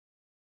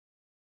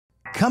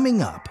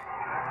Coming up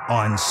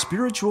on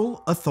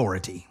Spiritual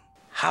Authority.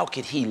 How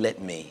could he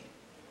let me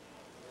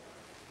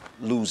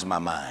lose my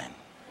mind?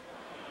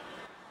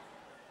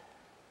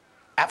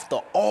 After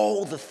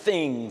all the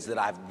things that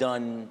I've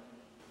done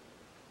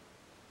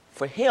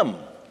for him,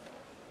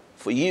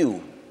 for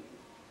you,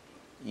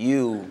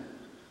 you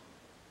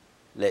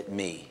let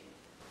me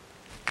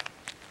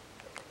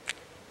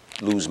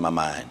lose my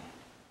mind.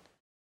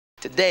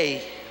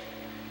 Today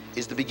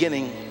is the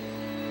beginning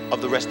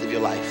of the rest of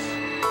your life.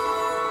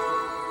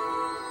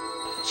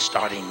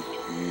 Starting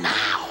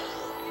now.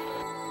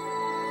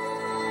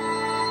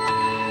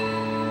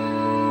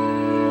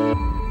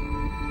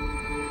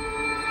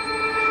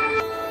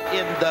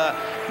 In the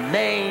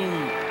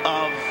name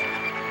of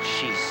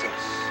Jesus.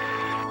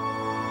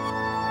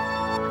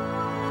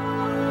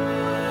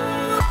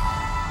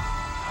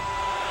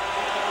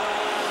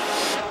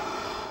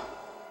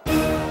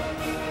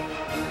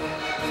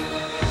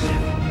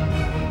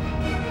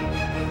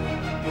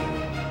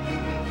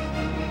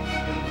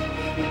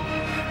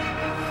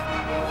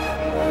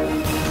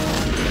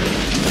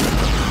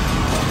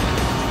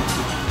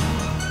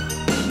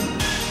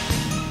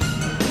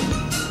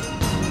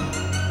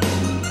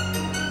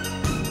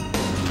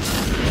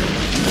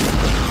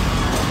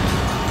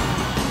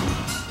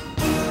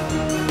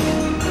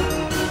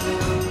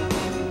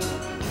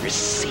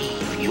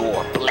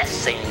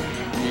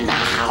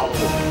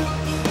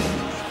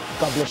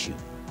 God bless you.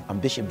 I'm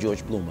Bishop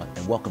George Bloomer,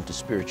 and welcome to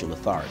Spiritual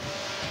Authority.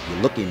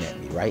 You're looking at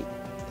me, right?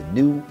 The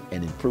new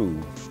and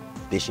improved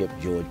Bishop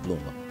George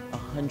Bloomer,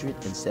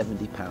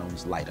 170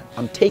 pounds lighter.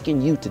 I'm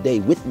taking you today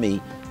with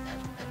me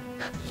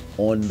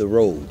on the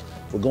road.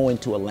 We're going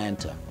to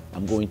Atlanta.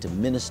 I'm going to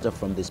minister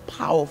from this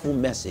powerful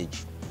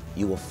message.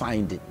 You will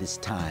find it this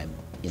time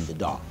in the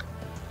dark.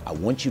 I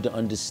want you to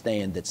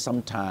understand that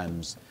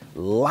sometimes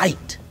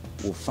light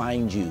will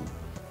find you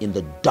in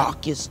the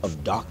darkest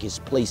of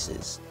darkest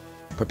places.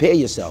 Prepare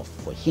yourself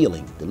for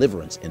healing,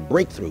 deliverance, and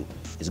breakthrough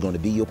is going to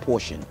be your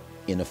portion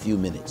in a few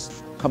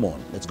minutes. Come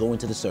on, let's go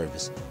into the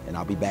service, and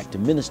I'll be back to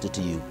minister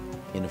to you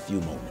in a few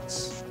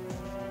moments.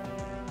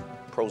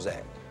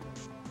 Prozac.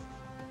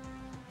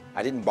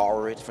 I didn't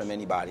borrow it from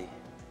anybody.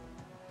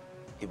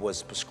 It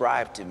was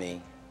prescribed to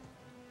me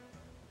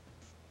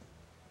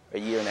a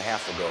year and a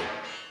half ago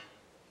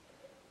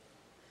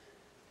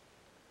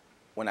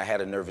when I had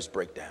a nervous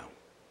breakdown.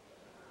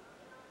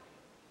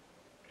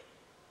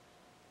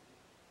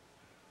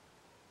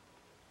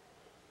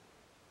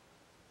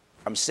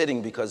 I'm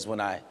sitting because when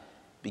I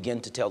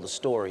begin to tell the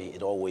story,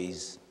 it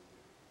always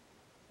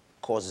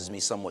causes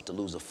me somewhat to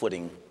lose a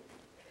footing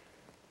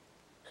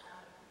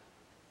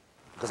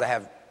because I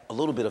have a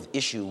little bit of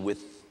issue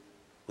with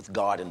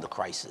God in the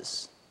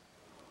crisis.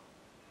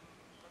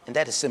 And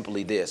that is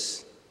simply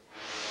this: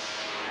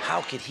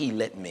 how could he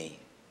let me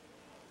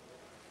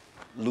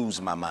lose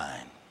my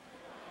mind?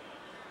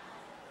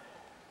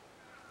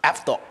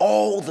 After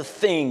all the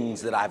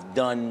things that I've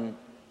done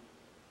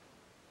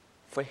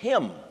for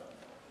him,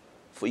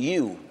 for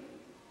you,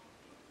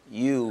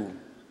 you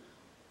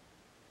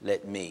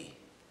let me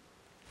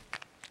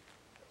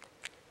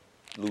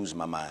lose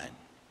my mind.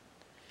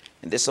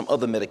 And there's some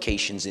other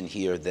medications in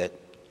here that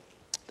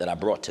I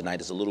brought tonight.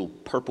 There's a little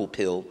purple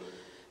pill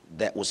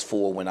that was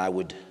for when I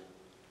would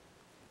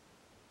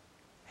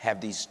have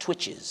these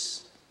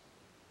twitches.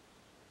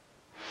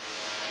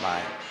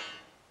 My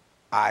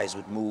eyes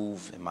would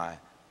move and my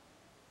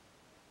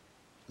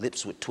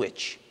lips would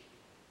twitch.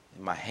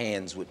 And my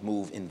hands would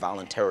move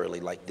involuntarily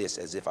like this,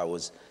 as if I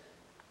was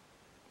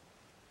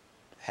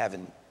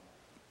having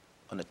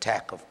an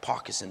attack of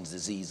Parkinson's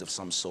disease of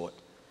some sort.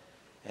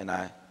 And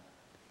I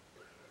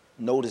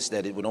noticed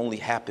that it would only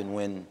happen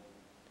when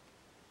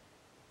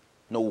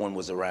no one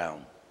was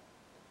around.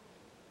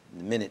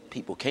 And the minute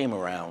people came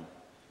around,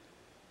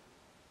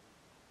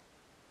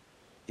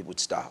 it would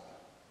stop.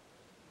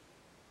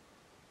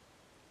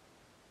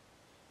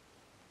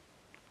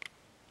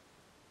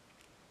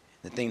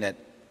 The thing that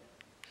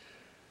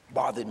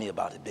bothered me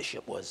about it,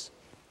 Bishop, was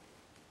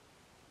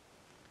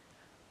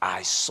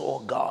I saw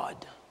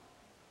God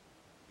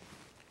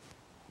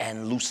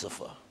and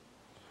Lucifer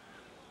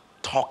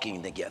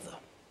talking together.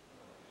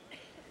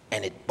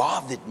 And it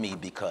bothered me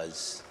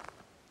because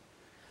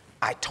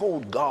I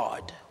told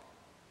God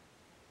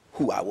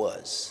who I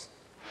was,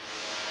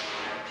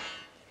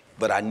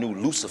 but I knew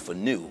Lucifer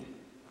knew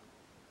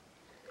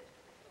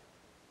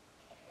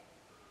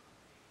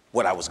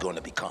what I was going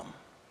to become.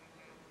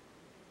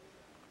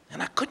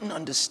 And I couldn't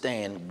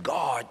understand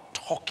God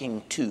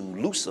talking to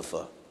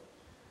Lucifer.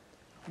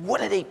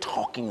 What are they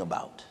talking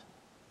about?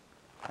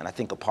 And I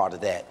think a part of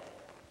that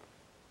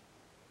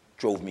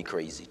drove me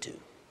crazy too.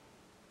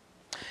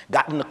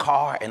 Got in the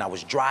car and I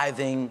was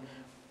driving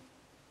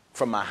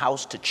from my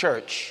house to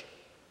church.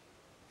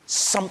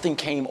 Something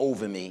came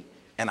over me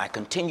and I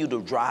continued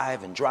to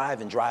drive and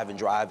drive and drive and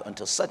drive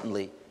until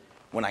suddenly,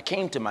 when I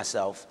came to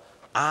myself,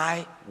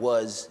 I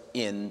was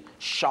in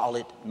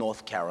Charlotte,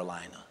 North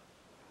Carolina,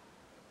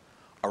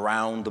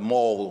 around the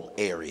mall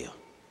area.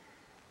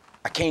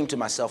 I came to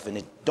myself and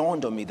it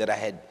dawned on me that I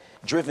had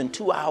driven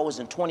 2 hours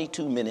and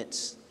 22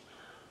 minutes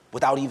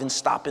without even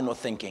stopping or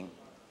thinking.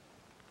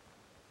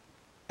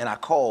 And I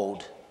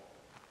called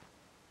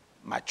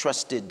my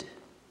trusted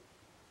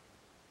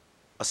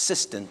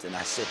assistant and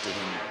I said to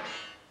him,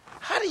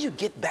 how do you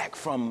get back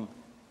from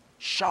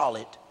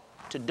Charlotte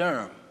to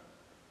Durham?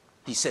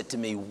 He said to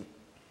me,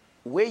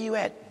 where you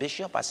at,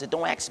 Bishop? I said,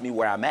 don't ask me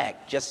where I'm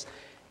at. Just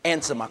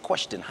answer my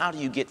question. How do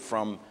you get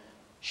from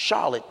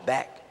Charlotte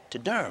back to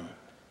Durham?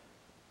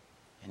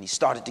 And he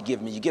started to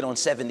give me, you get on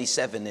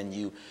 77 and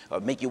you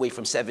make your way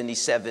from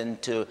 77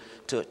 to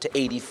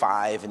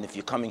 85. And if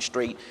you're coming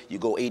straight, you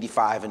go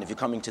 85. And if you're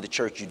coming to the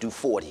church, you do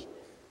 40.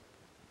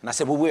 And I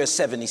said, well, we're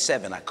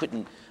 77. I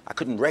couldn't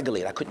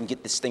regulate. I couldn't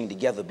get this thing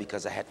together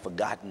because I had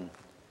forgotten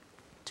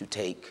to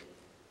take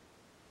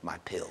my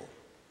pill.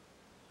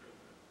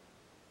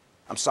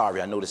 I'm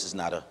sorry, I know this is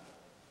not a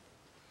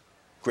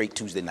great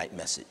Tuesday night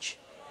message.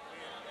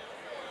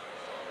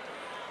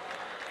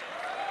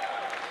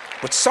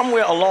 But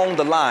somewhere along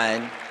the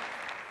line,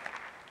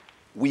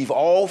 we've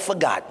all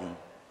forgotten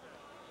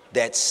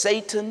that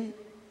Satan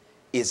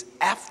is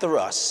after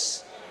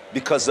us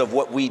because of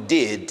what we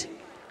did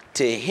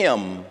to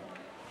him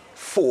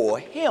for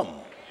him.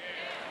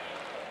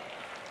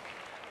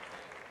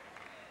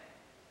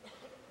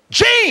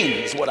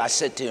 James, what I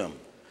said to him,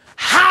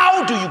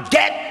 how do you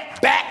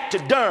get back to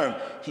Durham?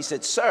 He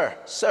said, sir,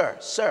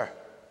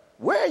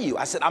 where are you?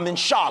 I said, I'm in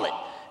Charlotte,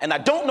 and I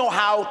don't know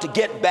how to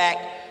get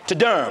back to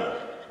Durham.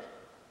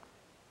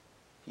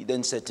 He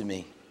then said to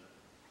me,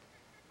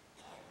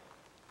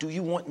 do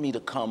you want me to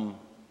come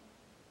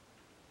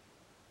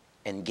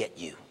and get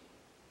you?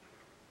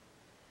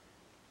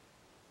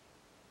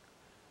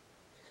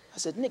 I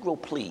said, Negro,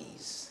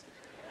 please,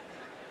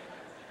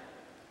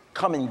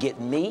 come and get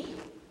me.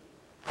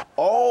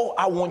 All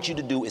I want you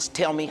to do is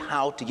tell me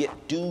how to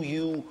get. Do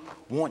you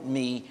want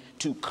me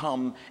to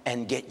come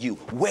and get you?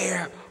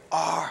 Where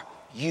are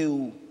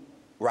you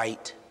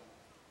right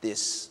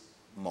this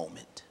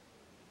moment?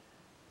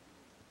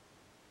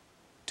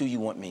 Do you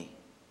want me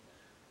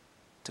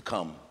to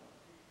come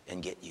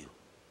and get you?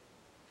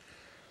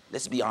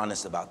 Let's be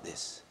honest about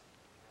this.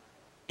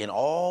 In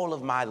all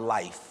of my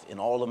life, in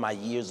all of my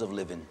years of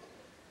living,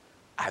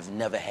 I've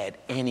never had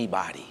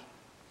anybody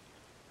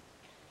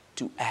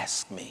to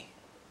ask me,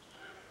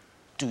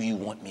 do you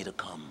want me to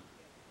come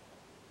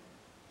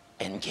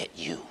and get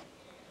you?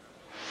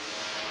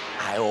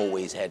 I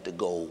always had to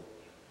go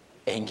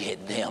and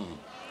get them.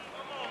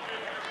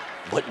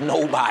 But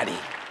nobody,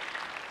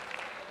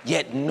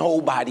 yet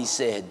nobody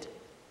said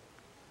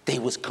they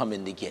was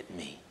coming to get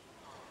me.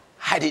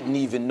 I didn't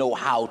even know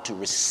how to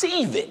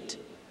receive it.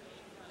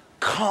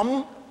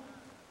 Come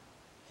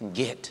and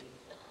get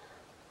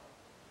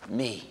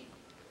me.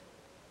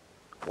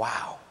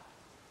 Wow.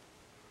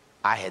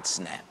 I had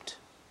snapped,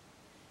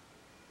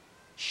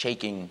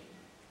 shaking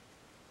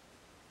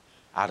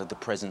out of the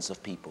presence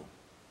of people,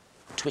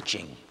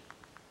 twitching.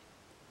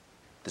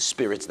 The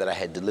spirits that I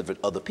had delivered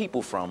other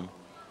people from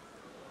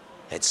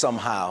had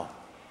somehow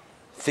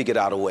figured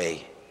out a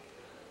way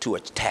to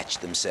attach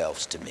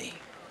themselves to me.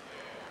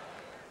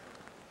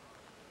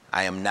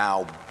 I am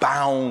now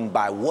bound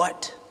by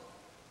what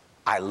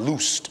I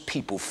loosed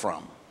people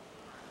from.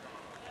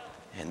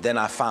 And then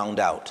I found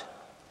out,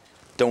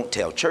 don't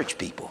tell church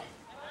people.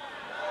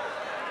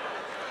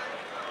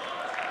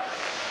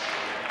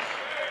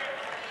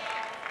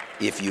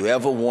 If you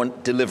ever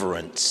want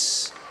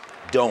deliverance,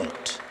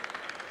 don't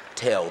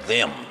tell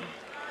them.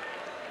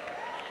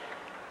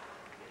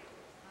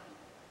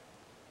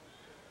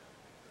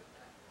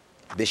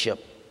 Bishop,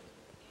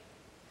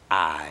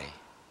 I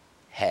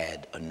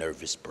had a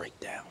nervous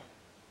breakdown.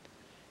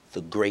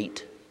 The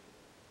great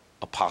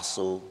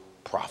apostle,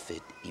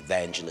 prophet,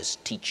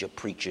 evangelist, teacher,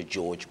 preacher,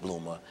 George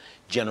Bloomer,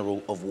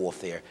 general of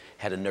warfare,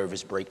 had a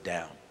nervous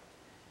breakdown.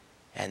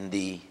 And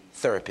the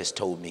therapist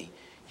told me,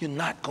 you're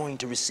not going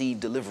to receive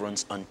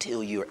deliverance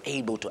until you're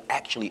able to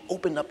actually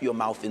open up your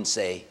mouth and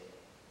say,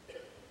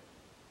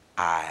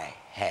 I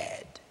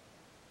had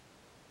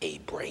a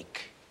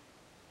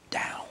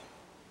breakdown.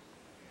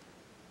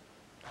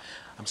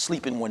 I'm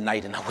sleeping one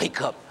night and I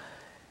wake up.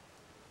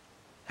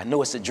 I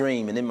know it's a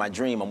dream, and in my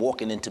dream, I'm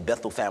walking into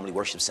Bethel Family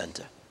Worship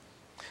Center.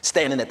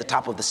 Standing at the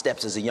top of the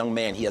steps is a young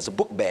man. He has a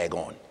book bag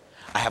on.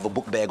 I have a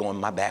book bag on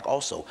my back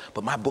also,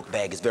 but my book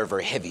bag is very,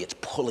 very heavy. It's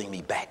pulling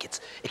me back. It's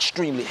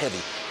extremely heavy.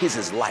 His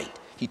is light.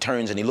 He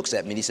turns and he looks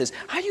at me and he says,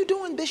 how you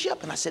doing,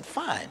 Bishop? And I said,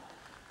 fine.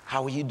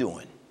 How are you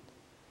doing?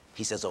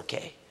 He says,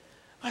 okay.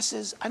 I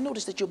says, I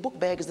noticed that your book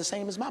bag is the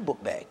same as my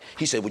book bag.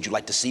 He said, would you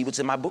like to see what's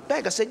in my book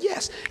bag? I said,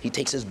 yes. He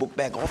takes his book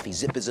bag off. He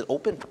zips it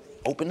open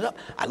it up.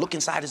 I look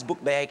inside his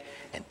book bag,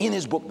 and in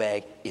his book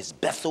bag is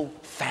Bethel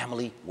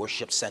Family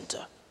Worship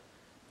Center.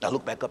 I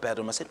look back up at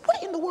him. I said,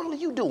 what in the world are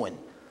you doing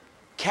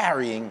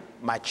carrying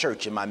my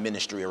church and my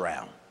ministry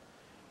around?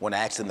 When I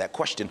asked him that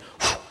question,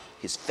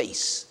 his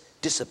face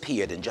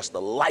disappeared and just the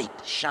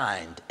light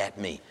shined at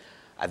me.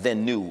 I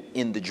then knew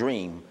in the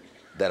dream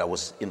that I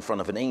was in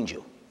front of an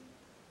angel.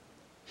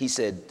 He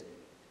said,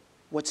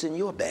 what's in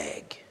your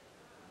bag?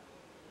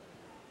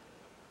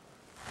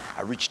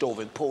 I reached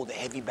over and pulled the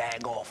heavy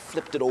bag off,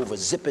 flipped it over,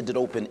 zipped it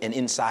open, and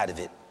inside of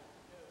it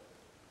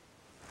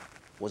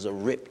was a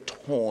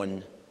ripped,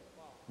 torn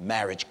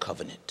marriage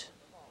covenant.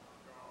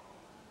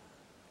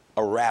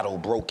 A rattle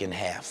broke in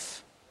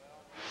half.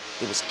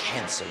 There was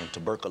cancer and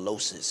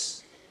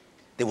tuberculosis.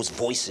 There was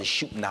voices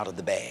shooting out of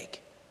the bag.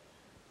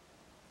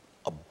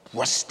 A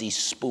rusty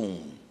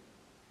spoon.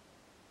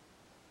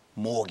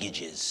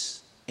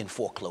 Mortgages in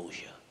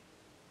foreclosure.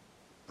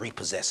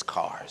 Repossessed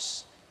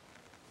cars.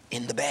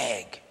 In the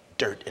bag,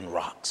 dirt and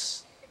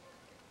rocks.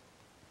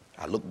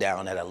 I looked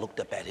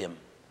up at him,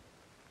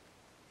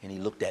 and he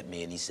looked at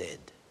me and he said,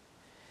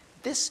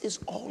 "This is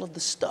all of the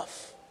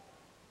stuff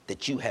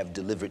that you have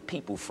delivered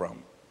people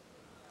from.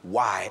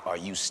 Why are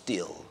you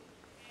still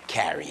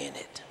carrying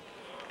it?"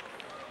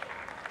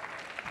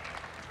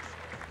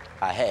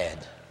 I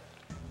had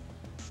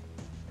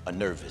a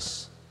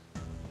nervous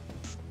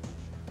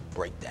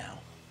breakdown.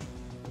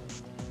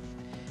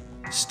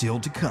 Still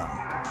to come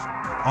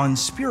on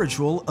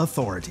Spiritual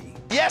Authority.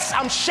 Yes,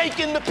 I'm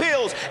shaking the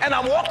pills and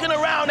I'm walking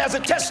around as a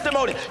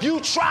testimony.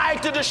 You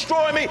tried to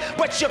destroy me,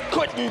 but you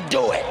couldn't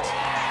do it.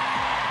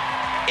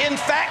 In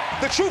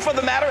fact, the truth of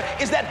the matter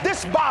is that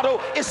this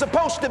bottle is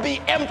supposed to be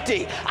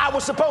empty. I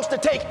was supposed to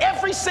take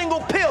every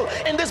single pill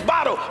in this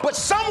bottle, but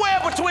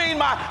somewhere between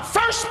my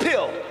first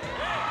pill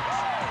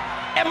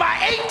and my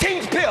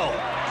 18th pill,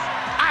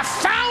 I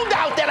found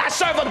out that I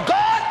serve a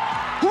God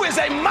who is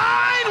a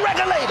mind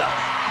regulator.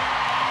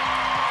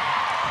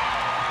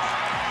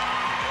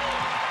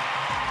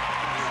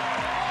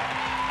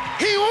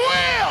 He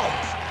will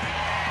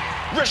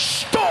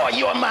restore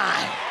your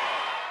mind.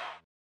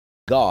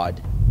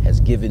 God has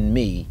given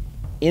me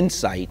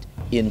insight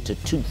into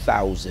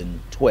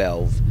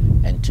 2012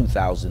 and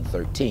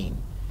 2013.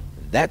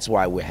 That's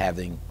why we're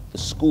having the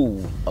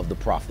School of the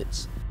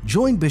Prophets.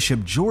 Join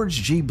Bishop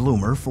George G.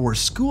 Bloomer for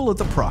School of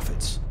the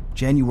Prophets,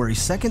 January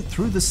 2nd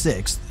through the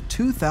 6th,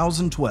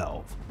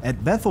 2012,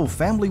 at Bethel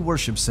Family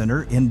Worship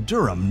Center in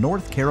Durham,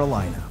 North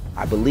Carolina.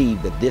 I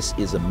believe that this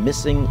is a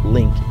missing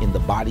link in the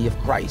body of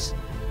Christ,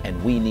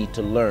 and we need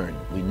to learn.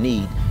 We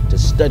need to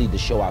study to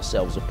show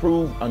ourselves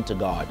approved unto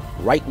God,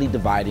 rightly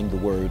dividing the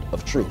word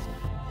of truth.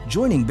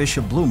 Joining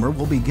Bishop Bloomer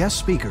will be guest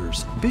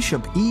speakers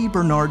Bishop E.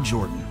 Bernard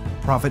Jordan,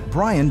 Prophet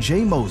Brian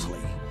J. Mosley,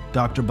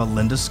 Dr.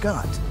 Belinda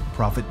Scott,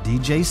 Prophet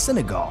DJ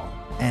Senegal,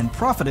 and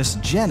Prophetess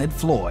Janet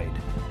Floyd.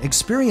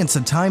 Experience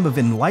a time of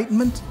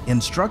enlightenment,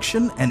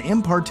 instruction, and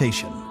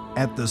impartation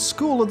at the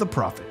School of the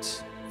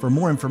Prophets. For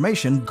more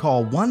information,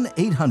 call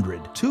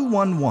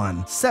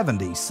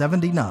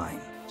 1-800-211-7079.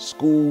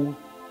 School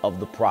of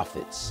the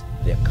Prophets.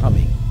 They're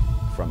coming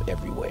from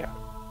everywhere.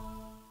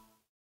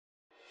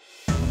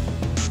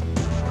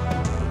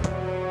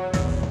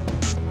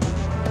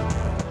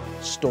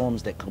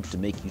 Storms that come to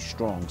make you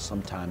strong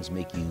sometimes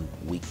make you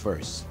weak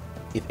first.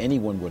 If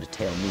anyone were to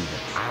tell me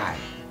that I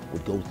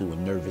would go through a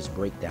nervous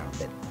breakdown,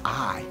 that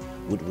I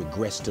would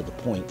regress to the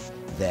point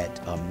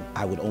that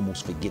I would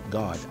almost forget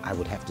God, I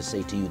would have to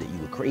say to you that you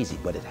were crazy.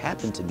 But it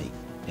happened to me,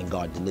 and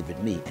God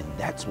delivered me. And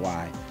that's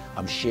why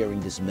I'm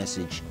sharing this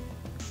message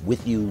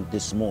with you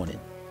this morning.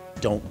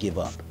 Don't give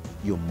up.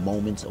 You're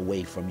moments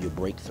away from your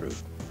breakthrough.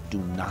 Do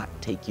not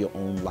take your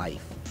own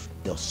life.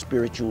 The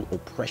spiritual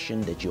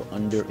oppression that you're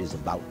under is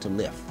about to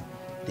lift.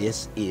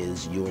 This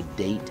is your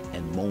date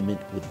and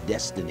moment with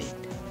destiny.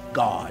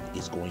 God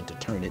is going to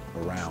turn it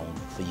around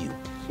for you.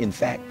 In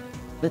fact,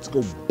 let's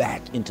go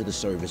back into the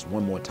service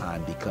one more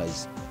time,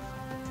 because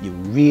you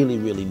really,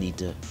 really need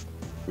to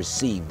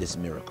receive this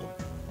miracle.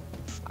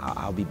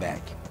 I'll be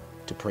back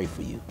to pray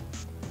for you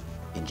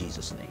in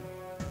Jesus' name.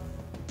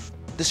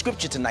 The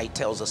scripture tonight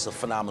tells us a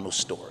phenomenal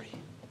story.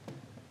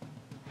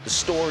 The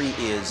story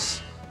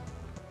is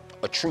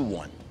a true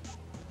one.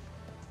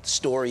 The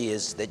story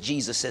is that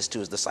Jesus says to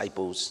his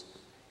disciples,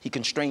 he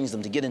constrains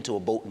them to get into a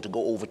boat and to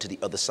go over to the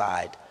other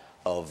side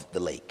of the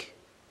lake.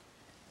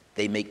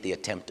 They make the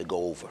attempt to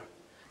go over.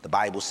 The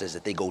Bible says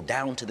that they go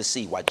down to the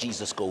sea while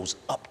Jesus goes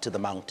up to the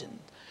mountain.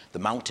 The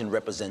mountain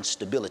represents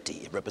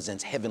stability. It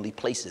represents heavenly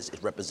places.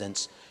 It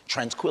represents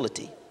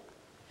tranquility.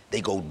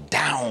 They go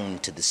down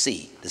to the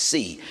sea. The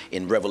sea,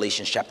 in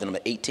Revelation chapter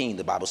number 18,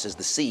 the Bible says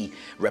the sea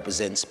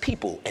represents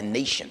people and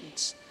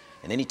nations.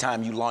 And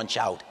anytime you launch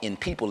out in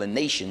people and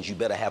nations, you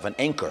better have an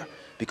anchor,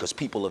 because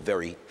people are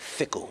very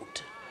fickle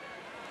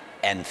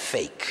and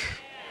fake.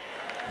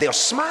 They'll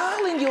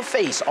smile in your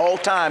face all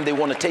time. They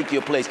want to take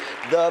your place.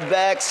 The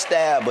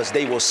backstabbers,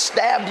 they will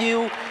stab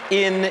you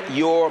in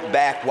your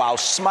back while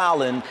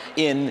smiling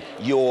in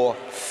your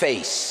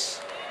face.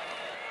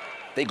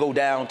 They go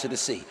down to the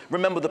sea.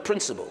 Remember the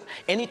principle.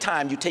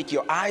 Anytime you take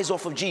your eyes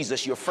off of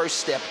Jesus, your first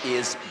step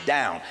is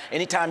down.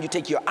 Anytime you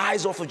take your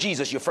eyes off of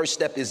Jesus, your first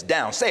step is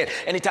down. Say it.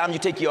 Anytime you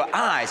take your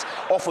eyes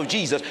off of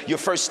Jesus, your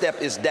first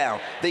step is down.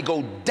 They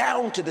go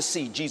down to the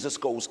sea. Jesus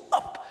goes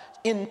up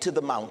into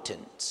the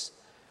mountains,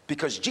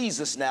 because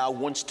Jesus now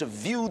wants to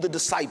view the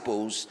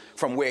disciples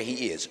from where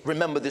he is.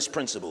 Remember this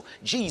principle.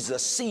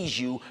 Jesus sees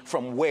you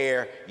from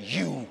where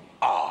you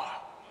are,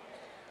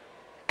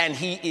 and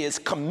he is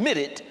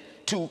committed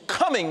to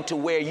coming to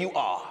where you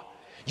are.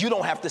 You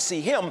don't have to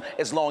see him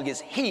as long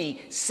as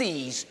he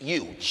sees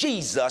you.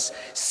 Jesus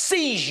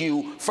sees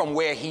you from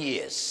where he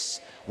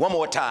is. One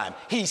more time.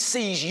 He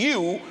sees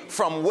you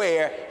from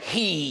where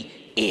he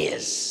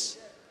is.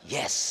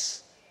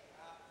 Yes.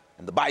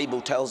 And the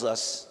Bible tells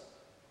us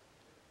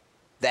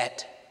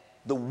that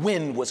the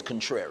wind was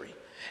contrary.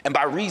 And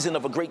by reason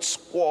of a great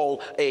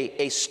squall,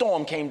 a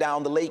storm came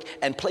down the lake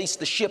and placed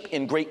the ship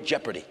in great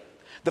jeopardy.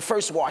 The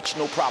first watch,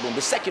 no problem.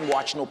 The second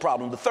watch, no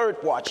problem. The third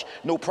watch,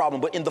 no problem.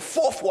 But in the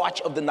fourth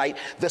watch of the night,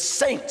 the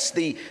saints,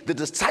 the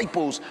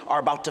disciples, are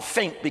about to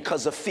faint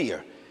because of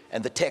fear.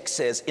 And the text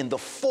says, in the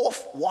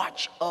fourth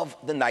watch of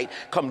the night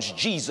comes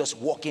Jesus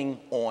walking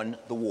on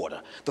the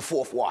water. The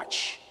fourth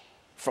watch,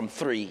 from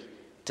 3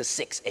 to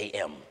 6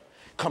 a.m.,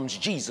 comes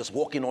Jesus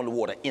walking on the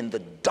water in the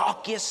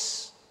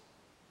darkest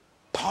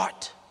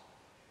part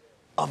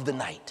of the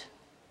night.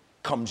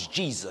 Comes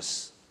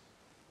Jesus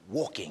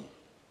walking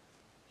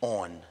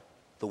on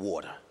the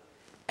water,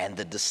 and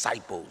the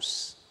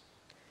disciples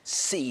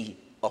see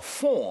a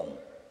form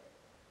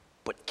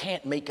but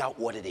can't make out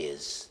what it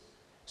is.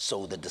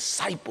 So the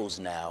disciples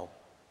now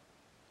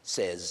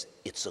says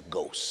it's a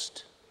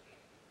ghost.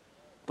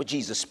 But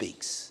Jesus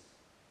speaks.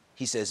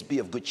 He says, be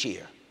of good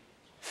cheer.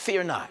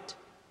 Fear not,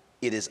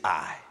 it is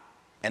I.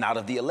 And out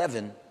of the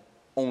 11,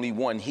 only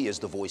one hears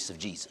the voice of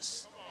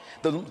Jesus.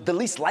 The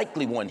least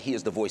likely one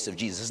hears the voice of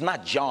Jesus. It's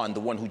not John, the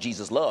one who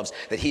Jesus loves,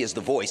 that hears the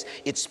voice.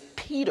 It's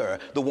Peter,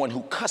 the one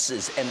who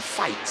cusses and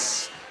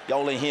fights.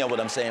 Y'all ain't hearing what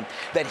I'm saying?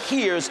 That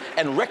hears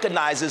and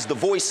recognizes the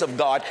voice of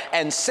God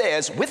and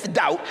says, with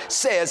doubt,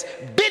 says,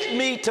 bid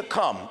me to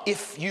come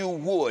if you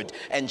would.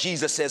 And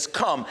Jesus says,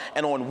 come.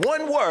 And on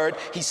one word,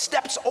 he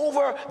steps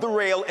over the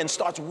rail and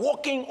starts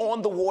walking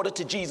on the water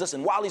to Jesus.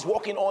 And while he's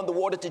walking on the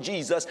water to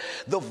Jesus,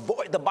 the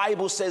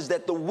Bible says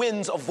that the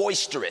winds are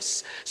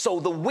boisterous.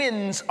 So the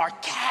winds are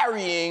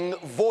carrying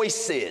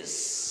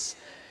voices.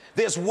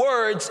 There's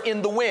words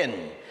in the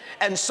wind.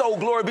 And so,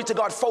 glory be to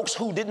God, folks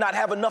who did not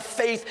have enough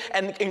faith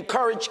and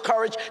courage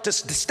to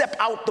step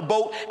out the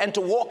boat and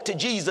to walk to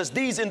Jesus,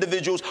 these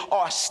individuals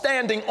are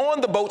standing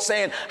on the boat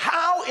saying,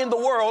 how in the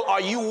world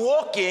are you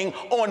walking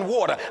on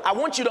water? I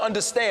want you to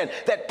understand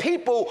that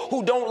people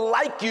who don't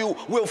like you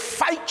will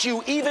fight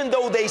you even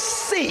though they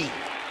see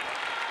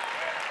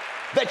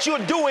that you're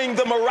doing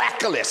the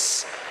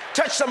miraculous.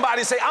 Touch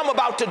somebody and say, I'm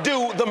about to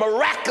do the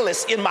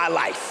miraculous in my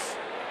life.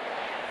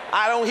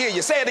 I don't hear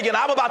you. Say it again.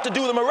 I'm about to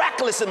do the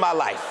miraculous in my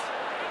life.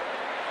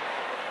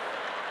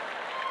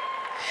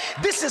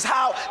 This is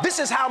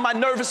how my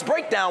nervous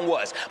breakdown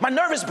was. My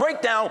nervous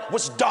breakdown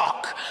was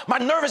dark. My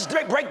nervous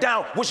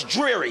breakdown was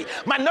dreary.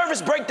 My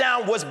nervous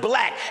breakdown was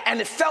black.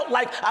 And it felt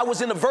like I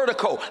was in a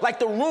vertigo, like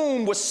the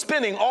room was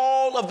spinning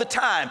all of the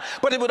time.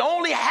 But it would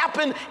only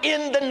happen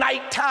in the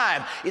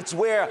nighttime. It's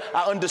where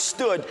I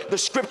understood the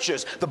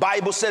scriptures. The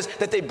Bible says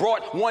that they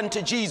brought one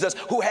to Jesus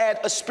who had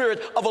a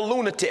spirit of a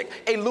lunatic.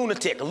 A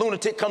lunatic. A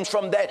lunatic comes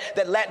from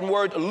that Latin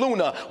word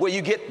luna, where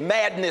you get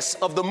madness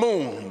of the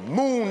moon.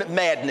 Moon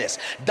madness.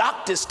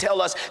 Doctors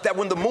tell us that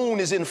when the moon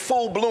is in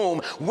full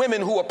bloom,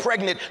 women who are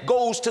pregnant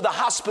goes to the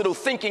hospital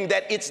thinking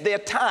that it's their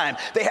time.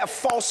 They have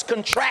false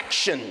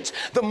contractions.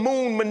 The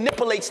moon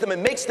manipulates them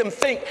and makes them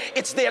think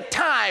it's their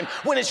time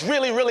when it's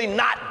really, really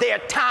not their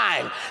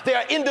time. There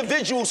are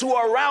individuals who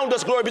are around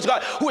us, glory be to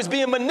God, who is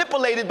being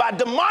manipulated by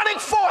demonic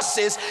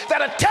forces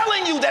that are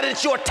telling you that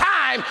it's your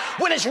time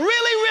when it's really,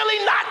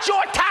 really not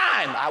your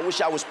time. I wish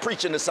I was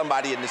preaching to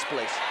somebody in this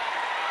place.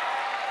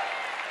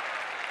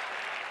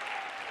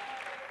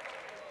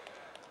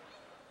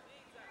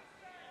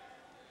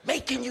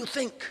 Making you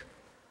think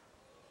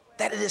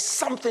that it is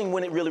something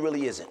when it really,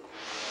 really isn't.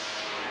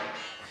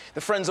 The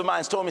friends of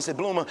mine told me, said,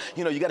 Bloomer,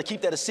 you got to keep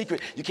that a secret.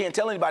 You can't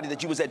tell anybody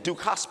that you was at Duke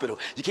Hospital.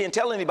 You can't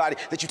tell anybody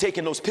that you're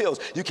taking those pills.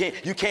 You can't.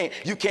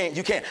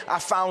 I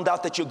found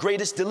out that your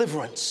greatest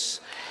deliverance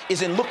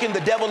is in looking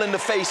the devil in the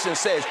face and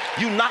says,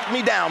 you knocked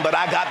me down, but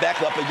I got back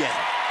up again.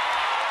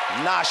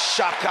 Na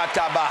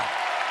shakataba.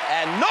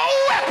 And no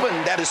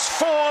weapon that is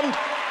formed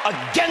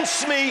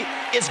against me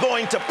is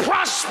going to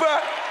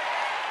prosper.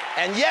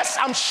 And yes,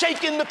 I'm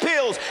shaking the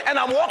pills and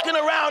I'm walking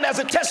around as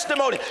a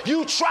testimony.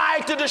 You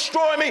tried to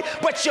destroy me,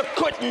 but you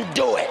couldn't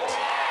do it.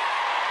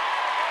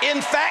 In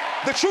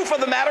fact, the truth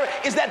of the matter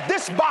is that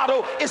this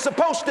bottle is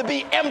supposed to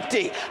be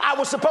empty. I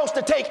was supposed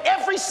to take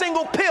every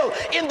single pill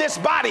in this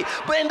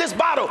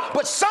bottle,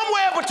 but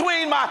somewhere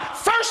between my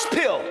first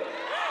pill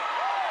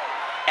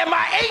and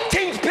my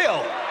 18th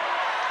pill,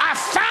 I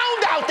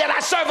found out that I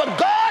serve a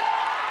God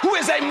who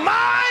is a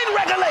mind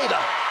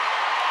regulator.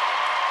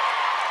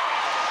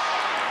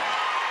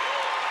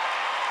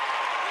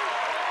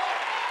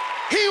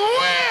 He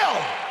will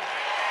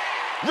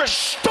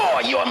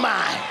restore your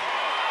mind.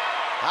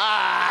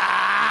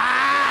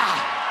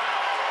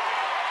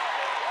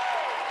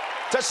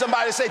 Touch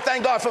somebody and say,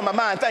 thank God for my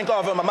mind. Thank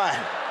God for my mind.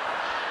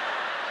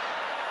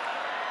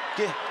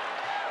 Okay.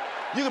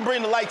 You can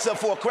bring the lights up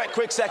for a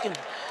quick second.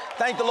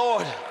 Thank the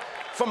Lord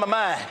for my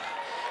mind.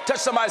 Touch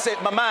somebody and say,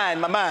 my mind,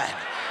 my mind.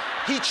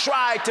 He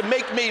tried to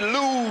make me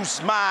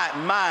lose my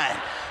mind.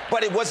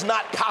 but it was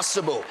not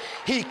possible.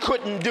 He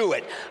couldn't do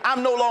it.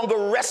 I'm no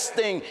longer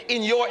resting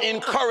in your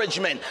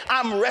encouragement.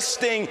 I'm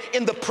resting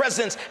in the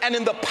presence and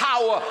in the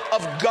power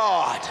of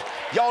God.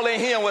 Y'all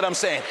ain't hearing what I'm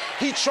saying.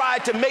 He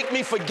tried to make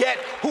me forget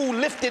who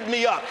lifted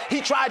me up. He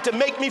tried to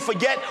make me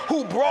forget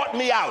who brought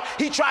me out.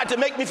 He tried to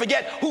make me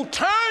forget who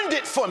turned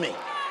it for me.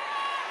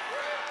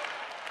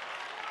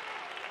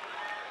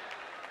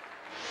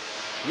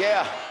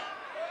 Yeah.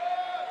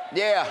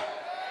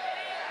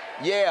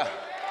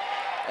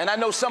 And I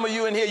know some of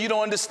you in here, you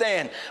don't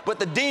understand, but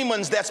the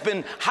demons that's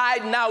been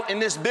hiding out in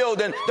this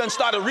building done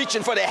started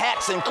reaching for their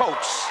hats and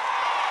coats.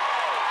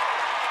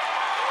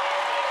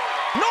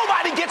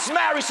 Nobody gets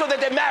married so that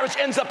their marriage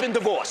ends up in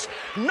divorce.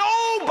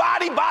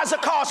 Nobody buys a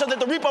car so that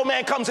the repo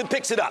man comes and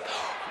picks it up.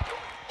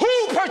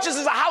 Who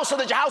purchases a house so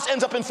that your house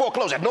ends up in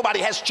foreclosure?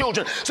 Nobody has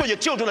children so your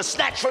children are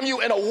snatched from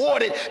you and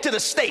awarded to the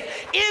state.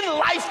 In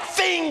life,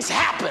 things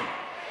happen.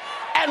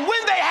 And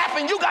when they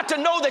happen, you got to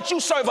know that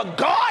you serve a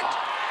God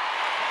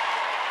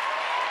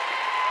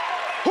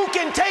who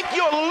can take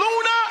your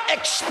lunar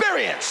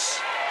experience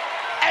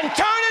and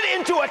turn it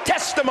into a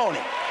testimony.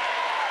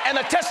 And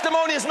a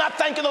testimony is not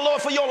thanking the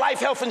Lord for your life,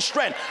 health, and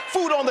strength,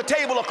 food on the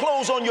table or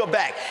clothes on your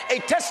back. A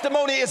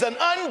testimony is an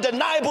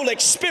undeniable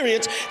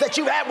experience that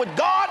you had with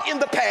God in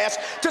the past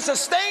to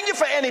sustain you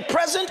for any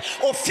present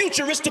or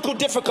futuristical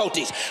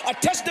difficulties. A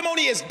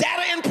testimony is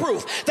data and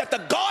proof that the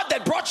God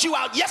that brought you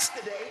out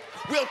yesterday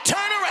will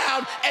turn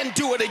around and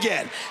do it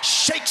again.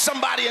 Shake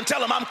somebody and tell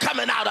them, I'm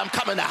coming out, I'm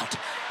coming out.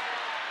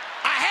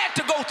 I had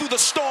to go through the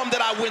storm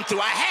that I went through.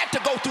 I had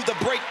to go through the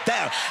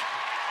breakdown.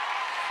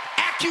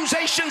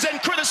 Accusations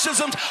and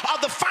criticisms are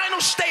the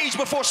final stage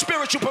before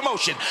spiritual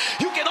promotion.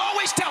 You can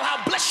always tell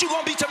how blessed you're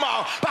going to be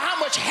tomorrow by how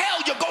much hell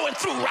you're going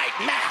through right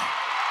now.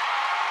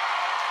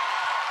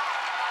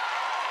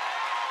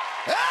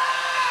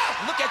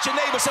 Look at your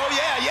neighbor, say, oh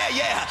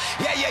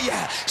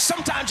yeah.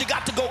 Sometimes you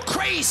got to go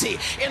crazy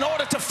in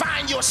order to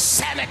find your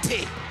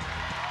sanity.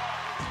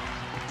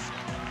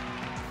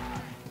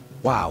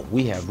 Wow,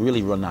 we have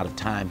really run out of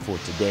time for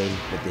today,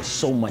 but there's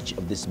so much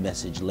of this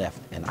message left,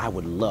 and I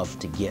would love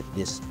to get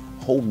this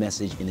whole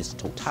message in its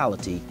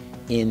totality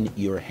in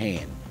your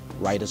hand.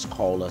 Write us,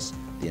 call us.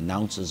 The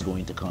announcer is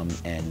going to come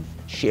and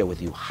share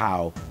with you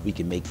how we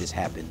can make this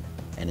happen.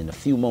 And in a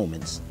few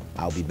moments,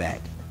 I'll be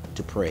back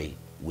to pray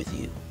with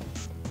you.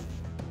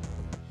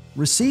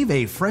 Receive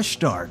a fresh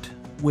start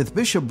with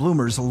Bishop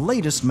Bloomer's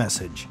latest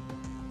message.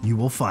 You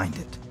will find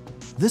it,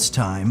 this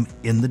time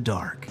in the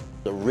dark.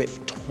 The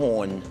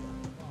rip-torn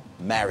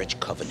marriage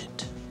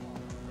covenant.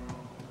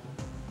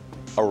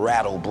 A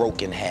rattle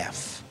broke in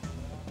half.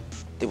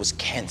 There was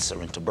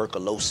cancer and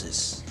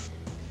tuberculosis.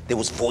 There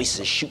was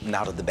voices shooting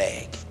out of the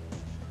bag.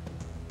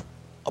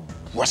 A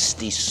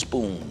rusty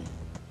spoon.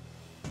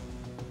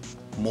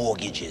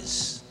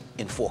 Mortgages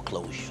in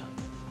foreclosure.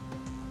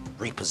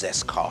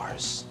 Repossessed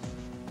cars.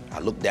 I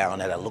looked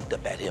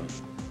up at him,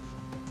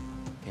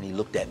 and he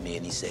looked at me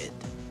and he said,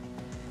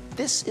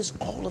 this is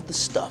all of the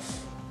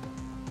stuff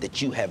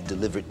that you have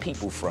delivered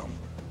people from.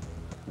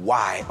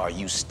 Why are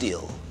you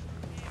still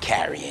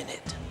carrying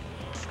it?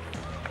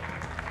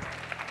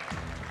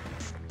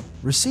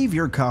 Receive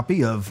your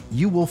copy of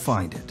You Will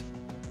Find It,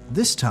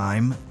 this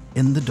time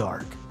in the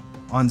dark,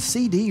 on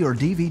CD or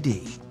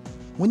DVD.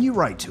 When you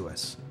write to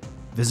us,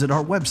 visit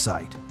our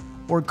website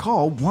or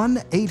call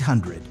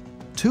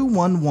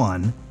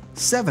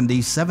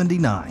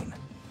 1-800-211-7079.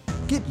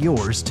 Get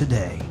yours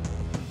today.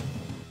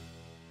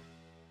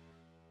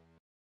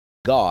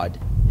 God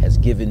has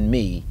given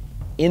me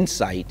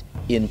insight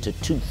into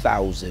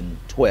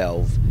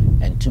 2012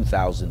 and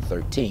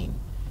 2013.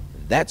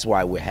 That's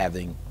why we're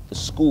having the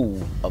School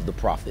of the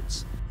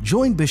Prophets.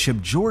 Join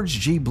Bishop George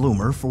G.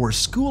 Bloomer for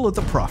School of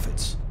the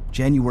Prophets,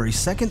 January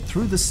 2nd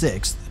through the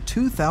 6th,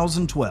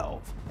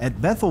 2012,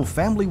 at Bethel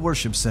Family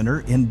Worship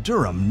Center in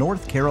Durham,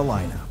 North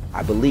Carolina.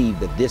 I believe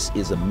that this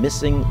is a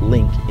missing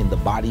link in the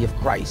body of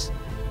Christ,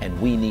 and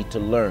we need to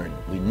learn.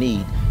 We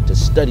need to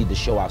study to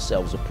show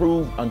ourselves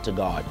approved unto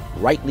God,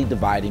 rightly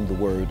dividing the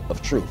word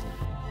of truth.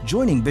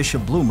 Joining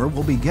Bishop Bloomer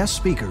will be guest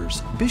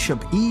speakers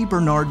Bishop E.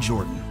 Bernard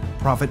Jordan,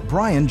 Prophet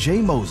Brian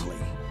J. Mosley,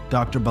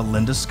 Dr.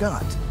 Belinda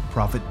Scott,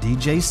 Prophet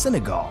DJ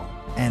Senegal,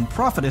 and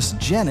Prophetess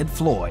Janet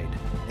Floyd.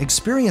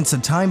 Experience a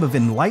time of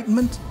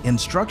enlightenment,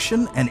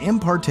 instruction, and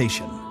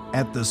impartation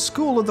at the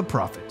School of the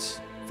Prophets.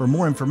 For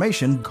more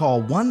information,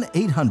 call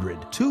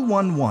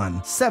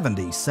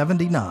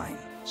 1-800-211-7079.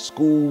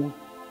 School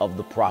of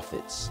the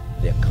Prophets.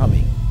 They're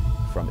coming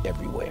from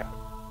everywhere.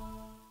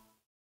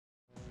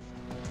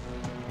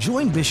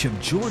 Join Bishop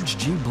George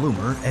G.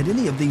 Bloomer at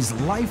any of these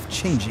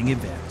life-changing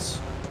events.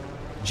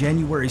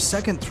 January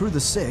 2nd through the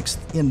 6th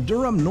in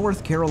Durham,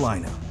 North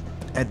Carolina,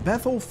 at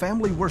Bethel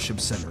Family Worship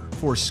Center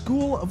for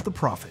School of the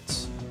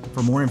Prophets.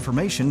 For more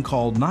information,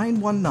 call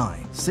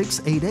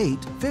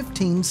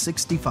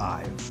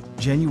 919-688-1565.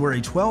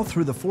 January 12th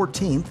through the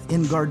 14th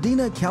in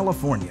Gardena,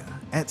 California,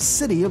 at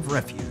City of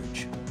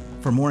Refuge.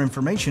 For more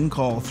information,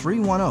 call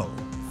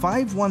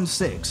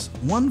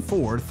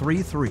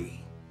 310-516-1433.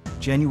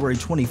 January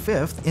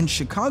 25th in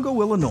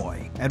Chicago,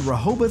 Illinois at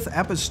Rehoboth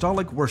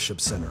Apostolic Worship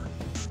Center.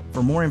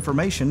 For more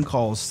information,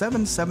 call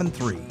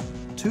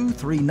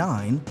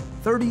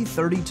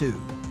 773-239-3032.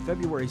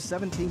 February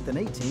 17th and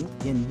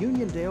 18th in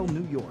Uniondale,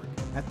 New York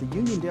at the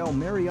Uniondale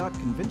Marriott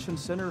Convention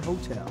Center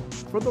Hotel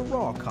for the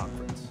Raw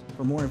Conference.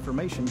 For more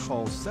information,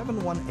 call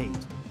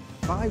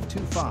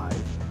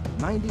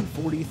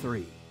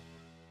 718-525-9043.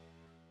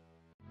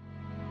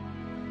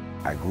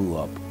 I grew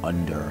up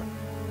under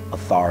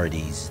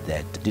authorities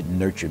that didn't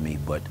nurture me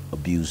but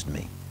abused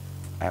me.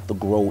 I have to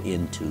grow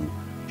into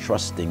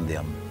trusting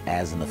them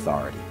as an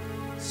authority.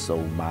 So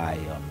my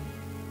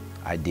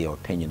idea or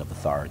opinion of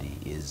authority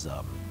is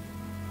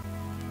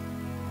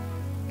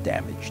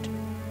damaged.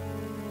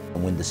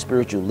 And when the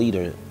spiritual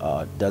leader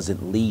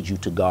doesn't lead you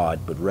to God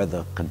but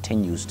rather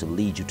continues to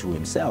lead you to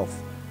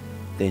himself,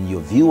 then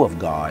your view of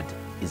God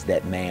is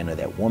that man or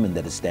that woman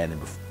that is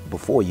standing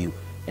before you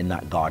and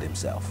not God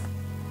himself.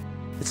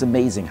 It's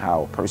amazing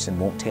how a person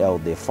won't tell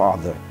their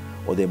father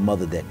or their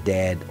mother that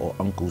dad or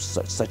uncle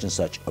such and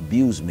such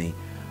abused me,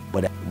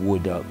 but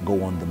would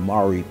go on the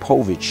Maury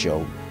Povich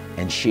show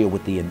and share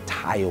with the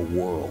entire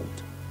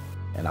world.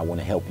 And I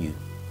want to help you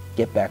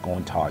get back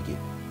on target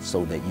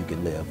so that you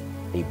can live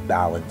a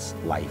balanced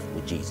life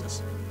with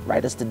Jesus.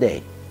 Write us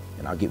today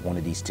and I'll get one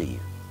of these to you.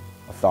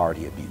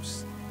 Authority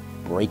abuse,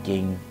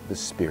 breaking the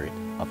spirit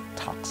of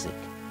toxic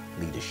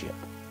leadership.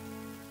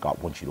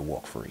 God wants you to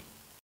walk free.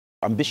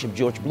 I'm Bishop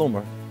George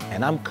Bloomer,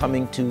 and I'm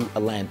coming to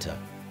Atlanta,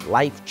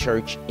 Life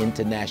Church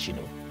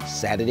International,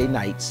 Saturday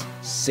nights,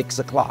 6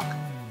 o'clock.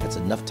 That's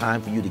enough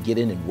time for you to get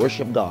in and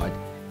worship God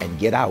and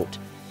get out,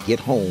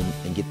 get home,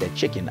 and get that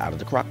chicken out of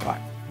the crock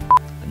pot.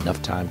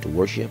 Enough time to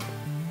worship,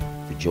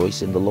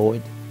 rejoice in the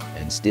Lord,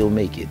 and still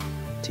make it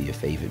to your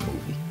favorite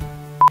movie.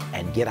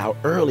 And get out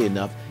early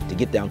enough to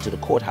get down to the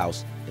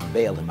courthouse and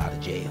bail him out of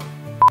jail.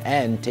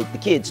 And take the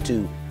kids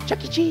to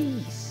Chuck E.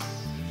 Cheese.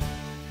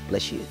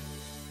 Bless you.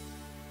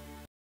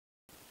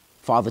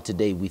 Father,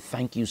 today we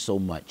thank you so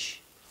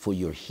much for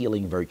your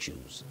healing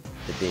virtues,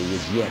 that there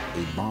is yet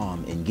a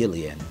balm in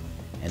Gilead,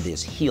 and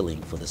there's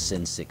healing for the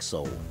sin-sick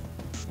soul.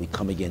 We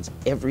come against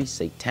every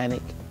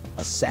satanic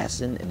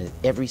assassin and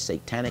every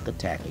satanic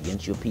attack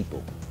against your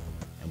people,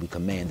 and we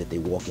command that they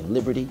walk in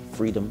liberty,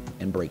 freedom,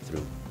 and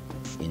breakthrough.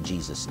 In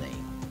Jesus'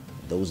 name.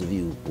 Those of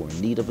you who are in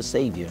need of a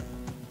Savior,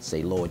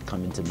 say, Lord,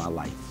 come into my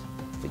life.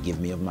 Forgive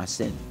me of my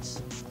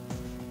sins.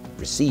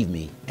 Receive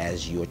me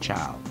as your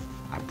child.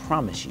 I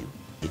promise you,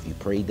 if you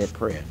prayed that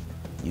prayer,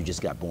 you just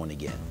got born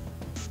again.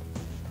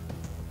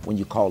 When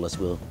you call us,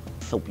 we'll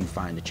help you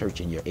find a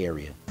church in your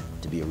area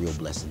to be a real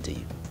blessing to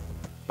you.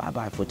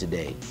 Bye-bye for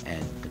today,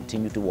 and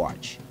continue to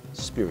watch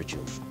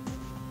Spiritual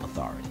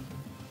Authority.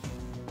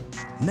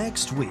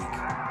 Next week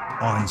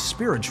on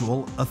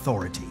Spiritual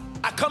Authority.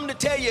 I come to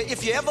tell you,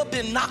 if you ever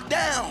been knocked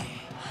down,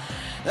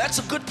 that's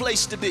a good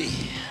place to be.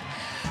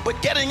 But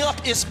getting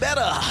up is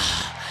better.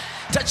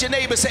 Touch your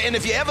neighbor, say, and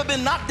if you ever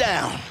been knocked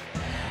down,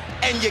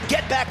 and you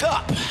get back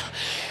up,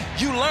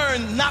 you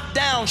learn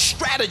knockdown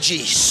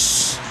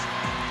strategies.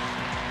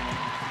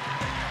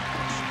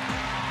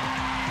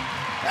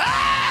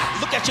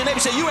 Look at your neighbor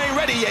and say, you ain't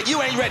ready yet,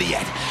 you ain't ready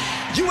yet.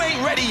 You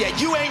ain't ready yet,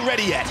 you ain't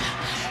ready yet.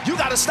 You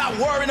got to stop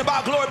worrying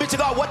about, glory be to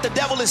God, what the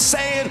devil is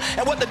saying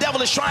and what the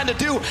devil is trying to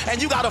do.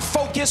 And you got to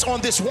focus on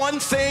this one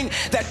thing,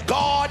 that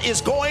God is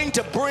going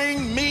to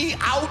bring me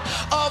out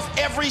of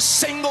every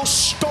single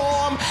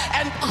storm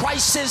and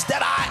crisis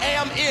that I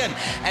am in.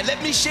 And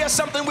let me share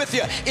something with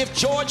you. If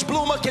George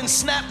Bloomer can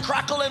snap,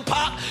 crackle, and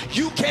pop,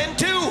 you can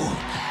too.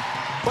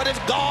 But if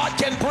God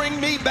can bring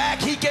me back,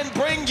 he can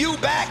bring you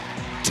back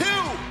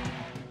too.